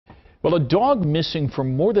Well, a dog missing for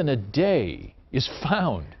more than a day is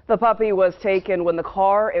found. The puppy was taken when the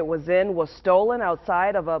car it was in was stolen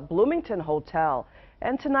outside of a Bloomington hotel.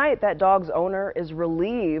 And tonight, that dog's owner is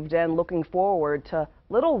relieved and looking forward to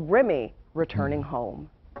little Remy returning home.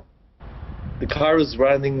 The car was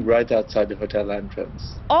running right outside the hotel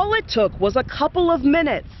entrance. All it took was a couple of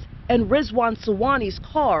minutes, and Rizwan Sawani's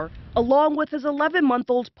car, along with his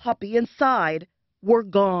 11-month-old puppy inside, were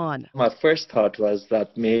gone. My first thought was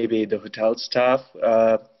that maybe the hotel staff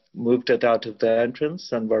moved it out of the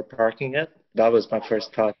entrance and were parking it. That was my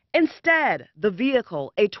first thought. Instead, the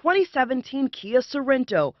vehicle, a 2017 Kia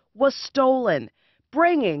Sorento, was stolen,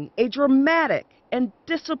 bringing a dramatic and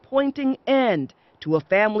disappointing end to a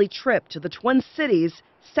family trip to the Twin Cities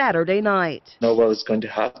Saturday night. Know what was going to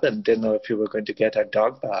happen. Didn't know if we were going to get our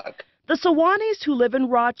dog back. The Sawanis, who live in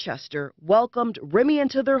Rochester, welcomed Remy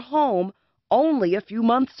into their home only a few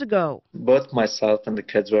months ago. Both myself and the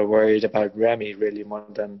kids were worried about Remy really more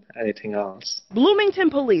than anything else. Bloomington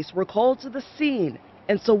police were called to the scene,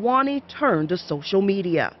 and Sawani turned to social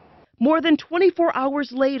media. More than 24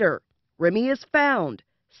 hours later, Remy is found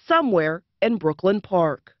somewhere in Brooklyn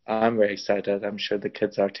Park. I'm very excited. I'm sure the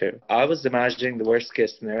kids are too. I was imagining the worst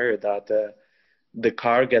case scenario that the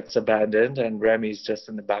car gets abandoned and Remy's just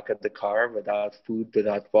in the back of the car without food,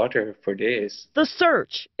 without water for days. The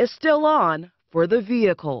search is still on for the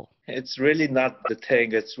vehicle. It's really not the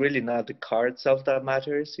thing. It's really not the car itself that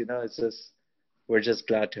matters. You know, it's just, we're just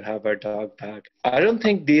glad to have our dog back. I don't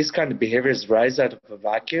think these kind of behaviors rise out of a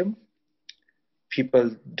vacuum.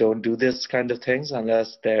 People don't do this kind of things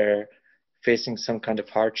unless they're facing some kind of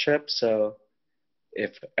hardship. So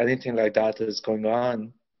if anything like that is going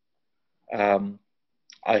on,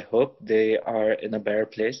 I hope they are in a better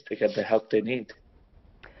place to get the help they need.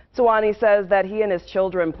 Sawani says that he and his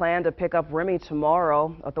children plan to pick up Remy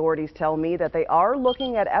tomorrow. Authorities tell me that they are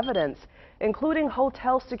looking at evidence, including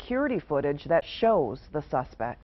hotel security footage that shows the suspect.